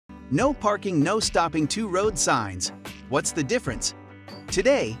No parking, no stopping, two road signs. What's the difference?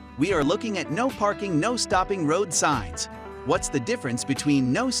 Today, we are looking at no parking, no stopping road signs. What's the difference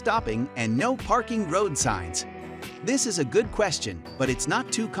between no stopping and no parking road signs? This is a good question, but it's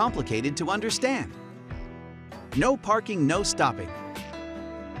not too complicated to understand. No parking, no stopping.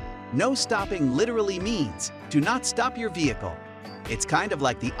 No stopping literally means do not stop your vehicle. It's kind of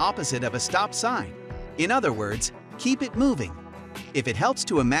like the opposite of a stop sign. In other words, keep it moving. If it helps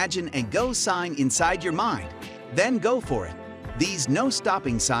to imagine a go sign inside your mind, then go for it. These no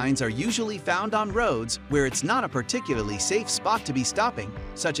stopping signs are usually found on roads where it's not a particularly safe spot to be stopping,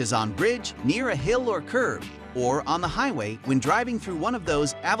 such as on bridge, near a hill or curb, or on the highway when driving through one of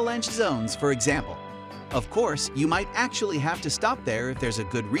those avalanche zones, for example. Of course, you might actually have to stop there if there's a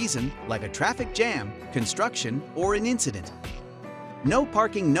good reason, like a traffic jam, construction, or an incident. No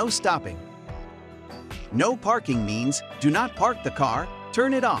parking, no stopping. No parking means do not park the car,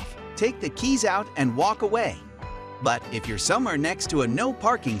 turn it off, take the keys out, and walk away. But if you're somewhere next to a no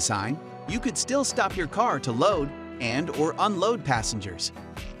parking sign, you could still stop your car to load and/or unload passengers.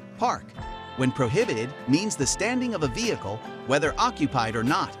 Park, when prohibited, means the standing of a vehicle, whether occupied or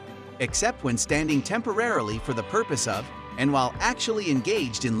not, except when standing temporarily for the purpose of and while actually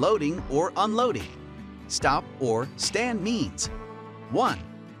engaged in loading or unloading. Stop or stand means 1.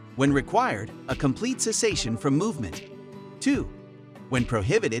 When required, a complete cessation from movement. 2. When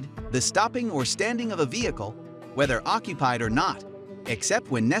prohibited, the stopping or standing of a vehicle, whether occupied or not,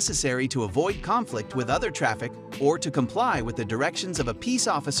 except when necessary to avoid conflict with other traffic or to comply with the directions of a peace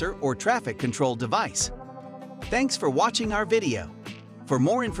officer or traffic control device. Thanks for watching our video. For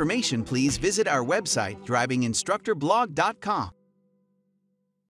more information, please visit our website, drivinginstructorblog.com.